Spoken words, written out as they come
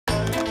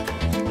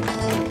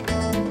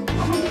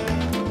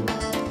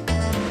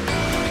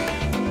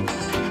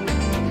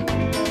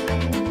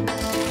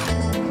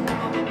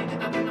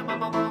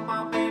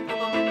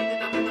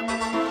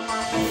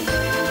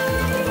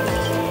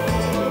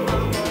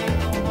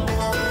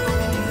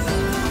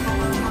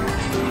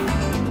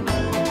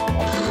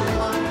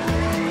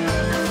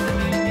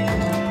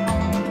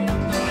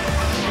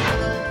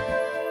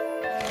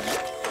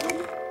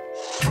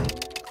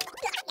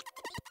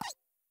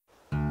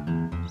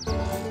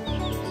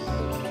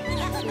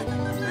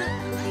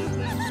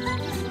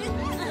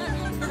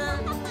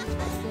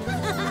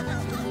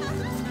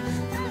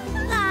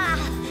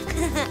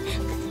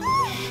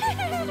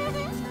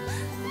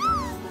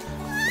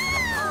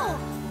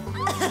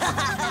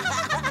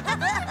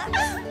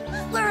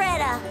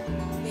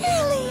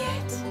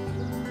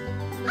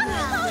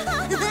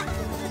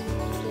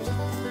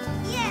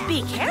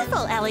Be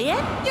careful,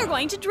 Elliot. You're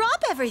going to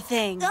drop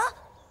everything.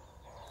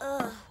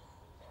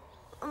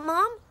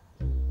 Mom,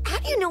 how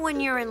do you know when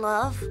you're in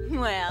love?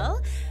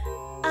 Well,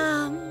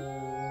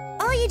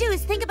 all you do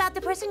is think about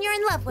the person you're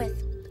in love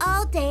with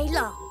all day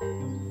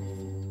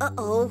long.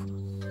 Uh-oh.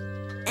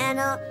 And,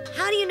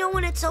 how do you know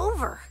when it's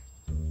over?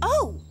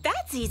 oh,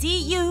 that's easy.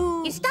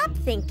 You stop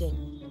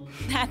thinking.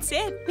 That's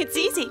it. It's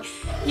easy.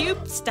 You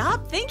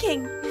stop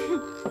thinking.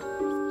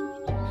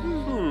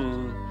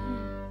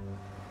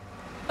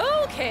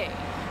 Okay,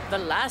 the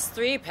last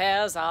three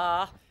pairs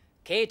are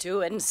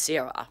K2 and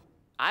Sierra.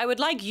 I would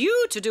like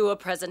you to do a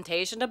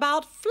presentation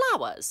about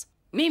flowers.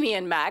 Mimi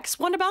and Max,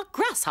 one about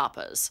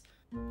grasshoppers.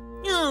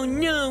 Oh,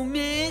 no,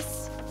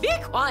 miss. Be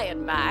quiet,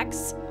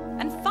 Max.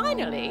 And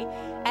finally,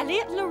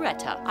 Elliot and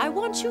Loretta, I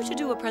want you to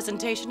do a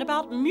presentation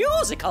about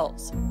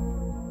musicals.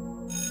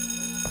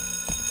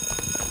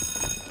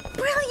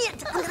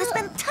 Brilliant! I'm gonna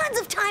spend tons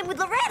of time with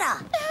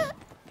Loretta.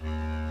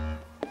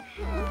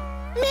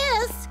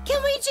 Miss,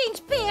 can we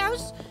change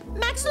pairs?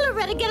 Max and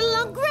Loretta get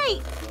along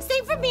great.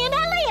 Same for me and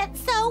Elliot,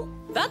 so...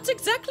 That's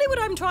exactly what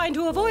I'm trying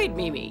to avoid,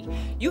 Mimi.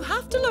 You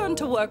have to learn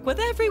to work with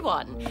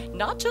everyone,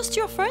 not just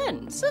your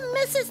friends. But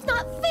Miss, it's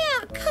not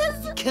fair,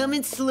 'cause... Come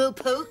in,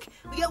 Slowpoke.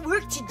 We got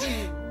work to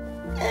do.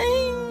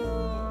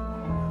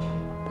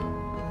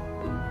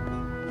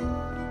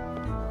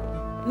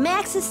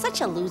 Max is such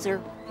a loser.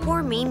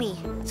 Poor Mimi.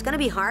 It's gonna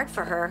be hard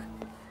for her.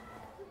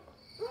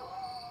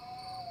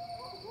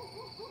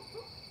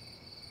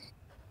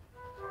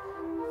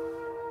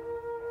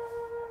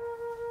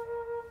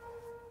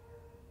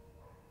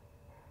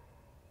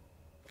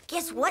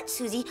 Guess what,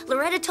 Susie?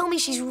 Loretta told me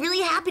she's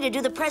really happy to do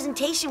the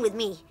presentation with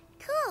me.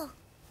 Cool.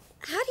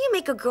 How do you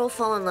make a girl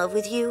fall in love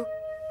with you?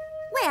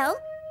 Well,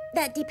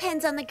 that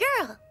depends on the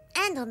girl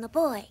and on the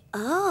boy.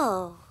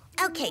 Oh.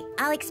 Okay,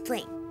 I'll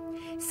explain.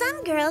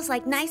 Some girls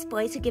like nice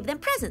boys who give them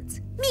presents.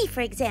 Me,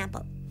 for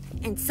example.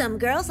 And some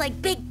girls like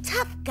big,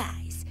 tough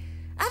guys.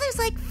 Others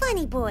like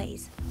funny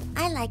boys.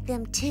 I like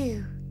them,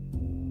 too.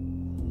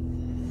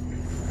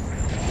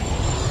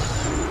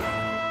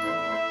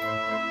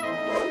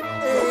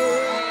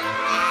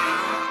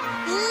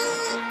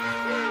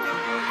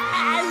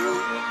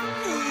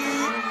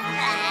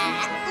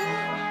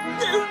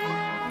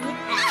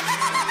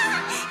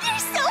 You're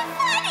so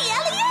funny,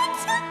 Elliot!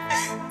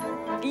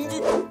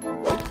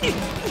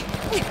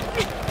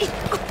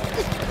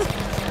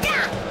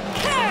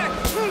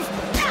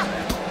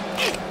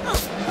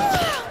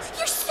 Wow,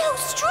 you're so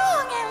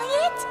strong,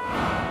 Elliot!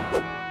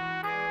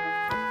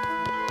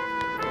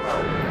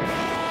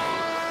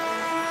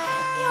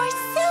 You're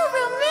so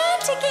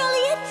romantic,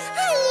 Elliot! I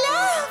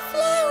love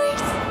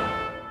flowers!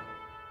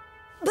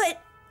 But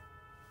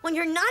when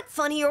you're not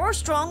funny or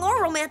strong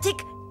or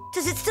romantic,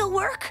 does it still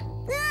work?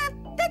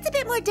 That's a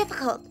bit more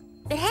difficult.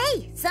 But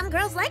hey, some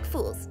girls like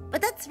fools.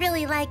 But that's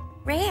really, like,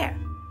 rare.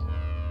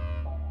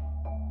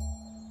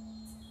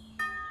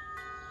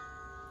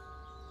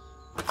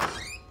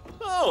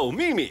 Oh,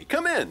 Mimi,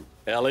 come in.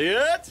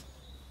 Elliot?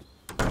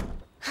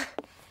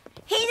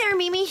 Hey there,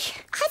 Mimi.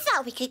 I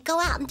thought we could go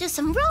out and do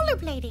some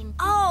rollerblading.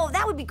 Oh,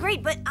 that would be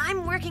great, but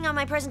I'm working on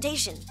my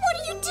presentation. What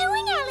are you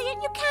doing, Elliot?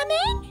 You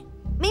coming?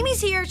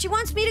 Mimi's here. She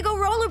wants me to go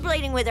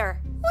rollerblading with her.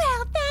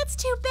 Well, that's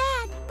too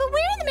bad. But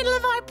we're in the middle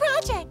of our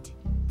project.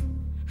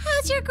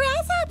 How's your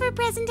grasshopper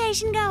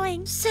presentation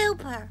going?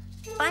 Super.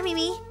 Bye,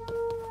 Mimi.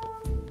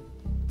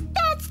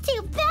 That's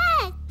too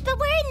bad. But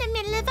we're in the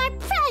middle of our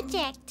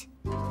project.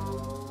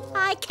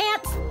 I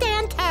can't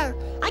stand her.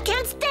 I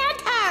can't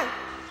stand her.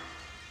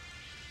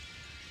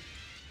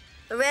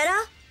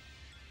 Loretta?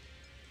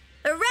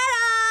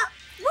 Loretta!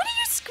 What are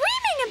you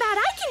screaming about?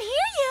 I can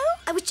hear you.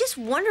 I was just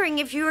wondering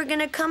if you were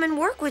gonna come and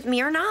work with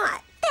me or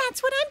not.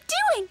 That's what I'm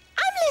doing.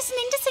 I'm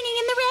listening to Singing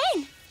in the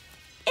Rain.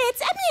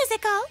 It's a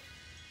musical.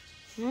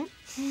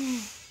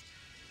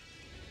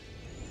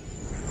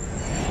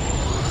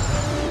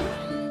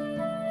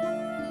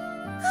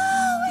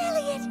 Oh,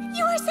 Elliot,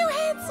 you are so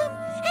handsome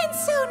and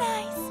so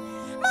nice.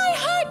 My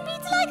heart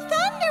beats like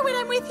thunder when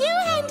I'm with you,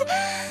 and...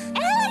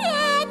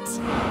 Elliot!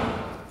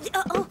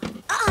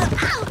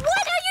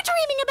 What are you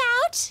dreaming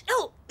about?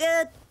 Oh,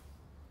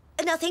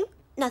 nothing.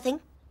 Nothing.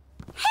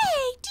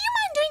 Hey, do you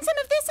mind doing some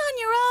of this on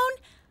your own?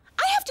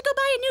 I have to go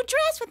buy a new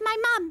dress with my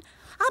mom.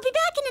 I'll be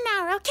back in an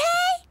hour,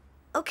 okay?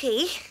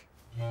 Okay.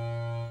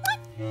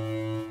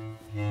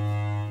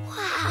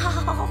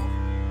 Wow.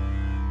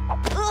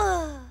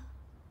 Ugh.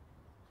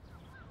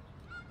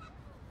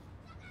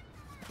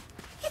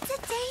 It's a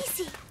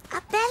daisy,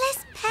 a Bella's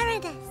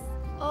paradise.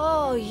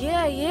 Oh,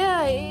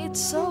 yeah, it's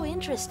so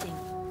interesting.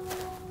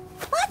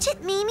 Watch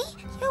it, Mimi.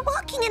 You're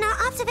walking in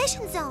our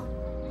observation zone.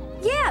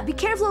 Yeah, be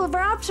careful of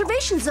our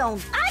observation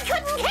zone. I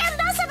couldn't care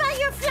less about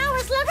your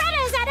flowers.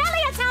 Loretta's at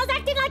Elliot's house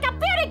acting like a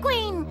beauty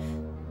queen.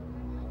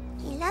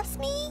 He loves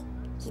me.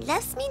 He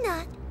loves me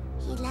not.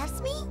 He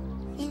loves me.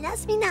 He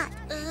loves me not.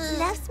 He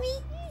loves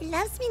me. He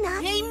loves me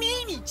not. Hey,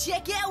 Mimi,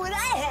 check out what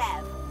I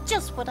have.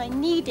 Just what I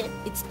needed.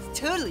 It's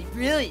totally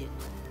brilliant.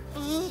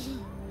 Ah!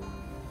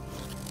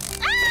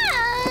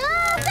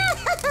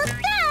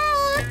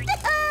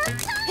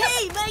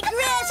 Hey, my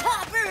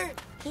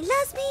He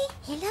loves me.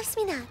 He loves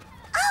me not.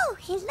 Oh,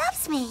 he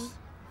loves me.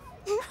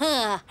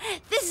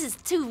 This is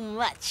too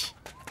much.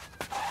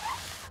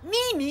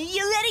 Mimi,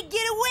 you let it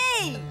get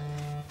away!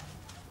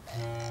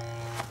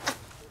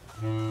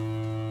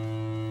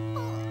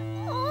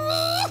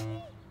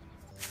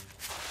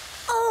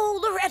 Oh,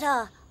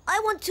 Loretta, I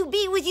want to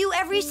be with you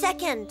every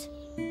second.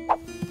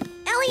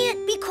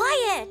 Elliot, be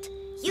quiet.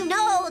 You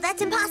know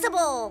that's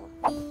impossible.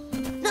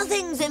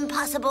 Nothing's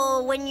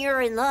impossible when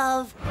you're in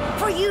love.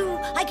 For you,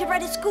 I could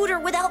ride a scooter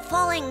without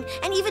falling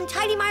and even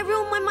tidy my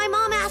room when my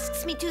mom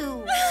asks me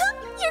to.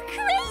 You're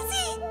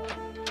crazy!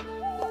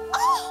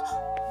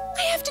 Oh,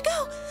 I have to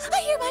go.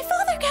 I hear my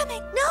father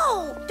coming.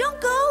 No,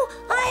 don't go.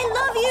 I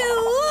love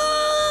you.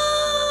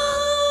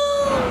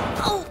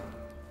 Oh.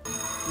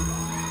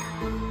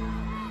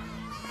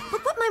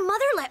 Look what my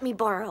mother let me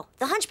borrow.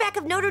 The Hunchback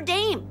of Notre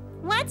Dame.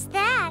 What's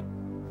that?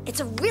 It's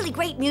a really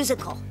great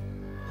musical.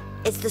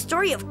 It's the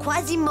story of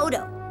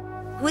Quasimodo,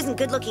 who isn't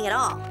good looking at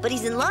all, but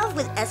he's in love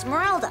with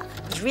Esmeralda,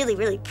 who's really,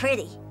 really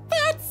pretty.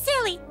 That's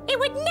silly. It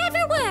would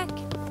never work.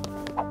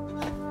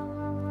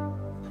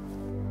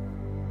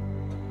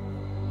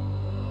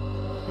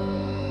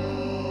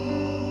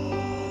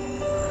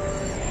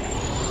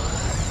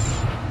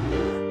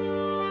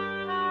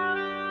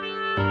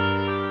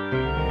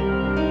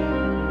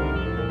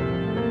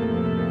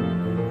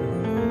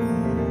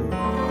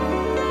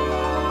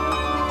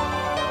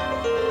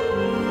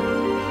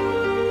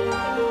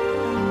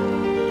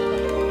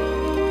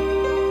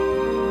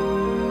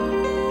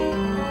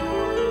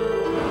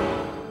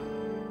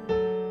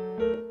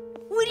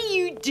 What are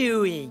you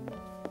doing?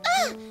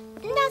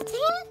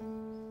 Nothing.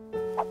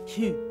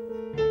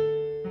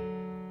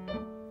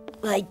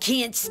 I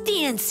can't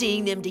stand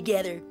seeing them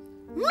together.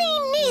 Me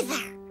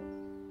neither.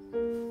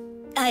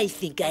 I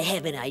think I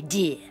have an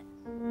idea.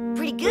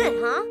 Pretty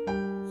good, huh?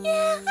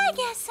 Yeah, I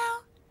guess so.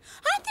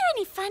 Aren't there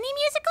any funny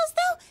musicals,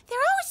 though? They're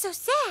always so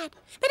sad.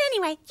 But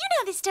anyway, you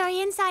know the story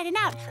inside and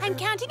out. I'm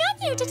counting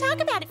on you to talk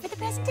about it for the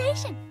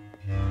presentation.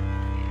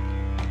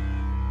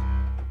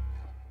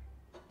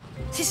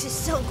 This is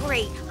so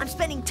great. I'm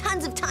spending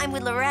tons of time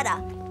with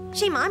Loretta.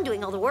 Shame I'm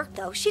doing all the work,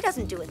 though. She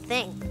doesn't do a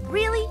thing.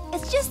 Really?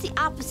 It's just the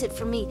opposite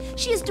for me.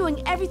 She is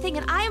doing everything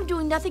and I am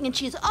doing nothing and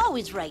she is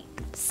always right.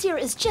 Sierra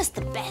is just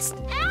the best.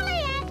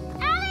 Elliot!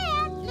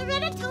 Elliot!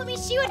 Loretta told me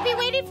she would be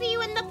waiting for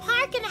you in the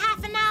park in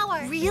half an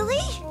hour. Really?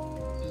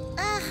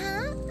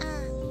 Uh-huh.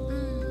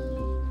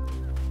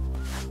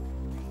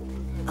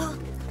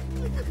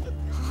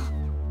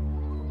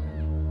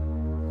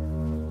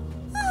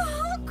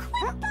 Oh,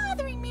 quit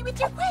bothering me with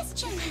your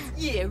questions.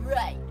 Yeah,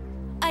 right.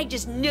 I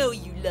just know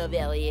you love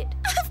Elliot.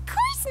 Of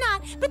course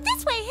not. But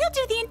this way, he'll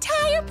do the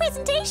entire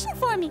presentation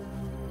for me.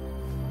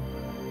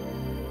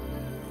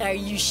 Are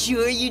you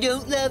sure you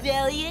don't love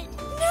Elliot?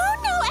 No,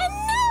 no, and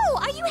no!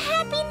 Are you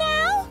happy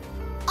now?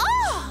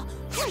 Oh!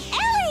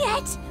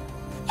 Elliot!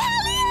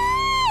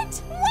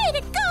 Elliot! Way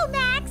to go,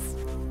 Max!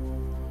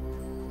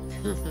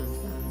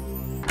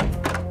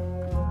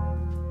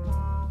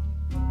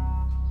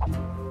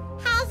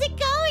 How's it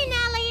going,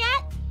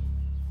 Elliot?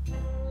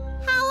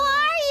 How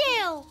are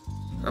you?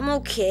 I'm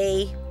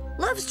okay.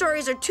 Love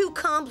stories are too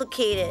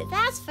complicated.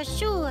 That's for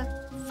sure.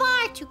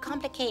 Far too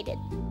complicated.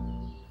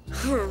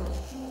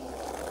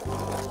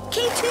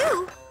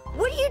 K2,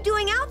 what are you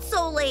doing out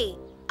so late?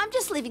 I'm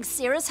just leaving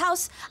Sierra's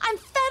house. I'm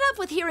fed up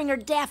with hearing her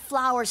daft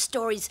flower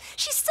stories.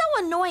 She's so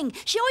annoying.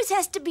 She always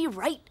has to be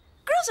right.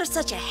 Girls are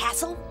such a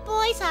hassle.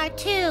 Boys are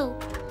too.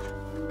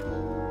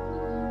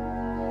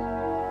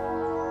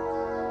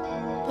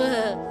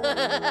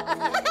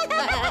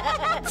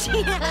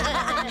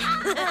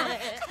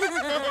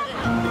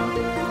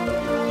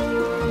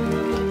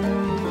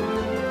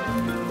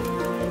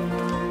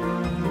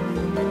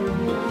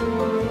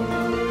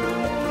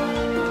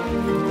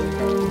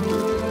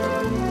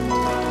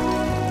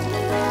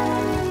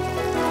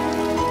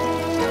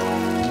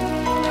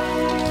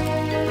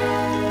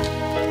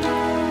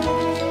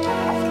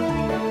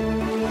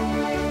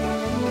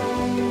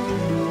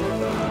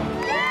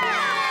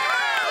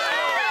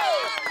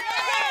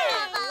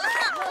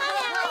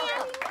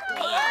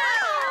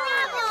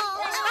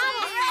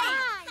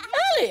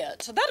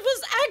 Elliot, that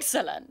was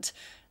excellent.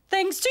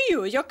 Thanks to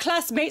you, your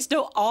classmates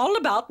know all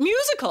about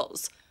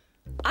musicals.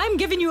 I'm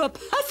giving you a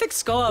perfect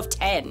score of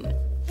 10.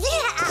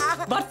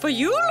 Yeah! But for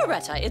you,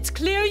 Loretta, it's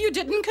clear you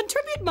didn't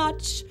contribute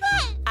much.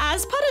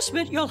 As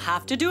punishment, you'll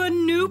have to do a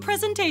new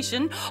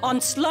presentation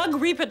on slug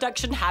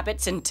reproduction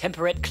habits in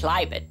temperate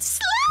climates.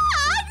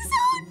 Slugs?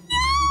 Oh,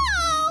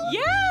 no!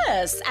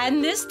 Yes,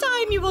 and this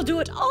time you will do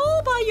it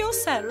all by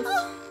yourself.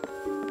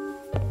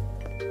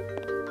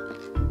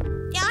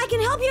 Yeah, I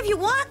can help you if you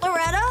want,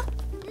 Loretta.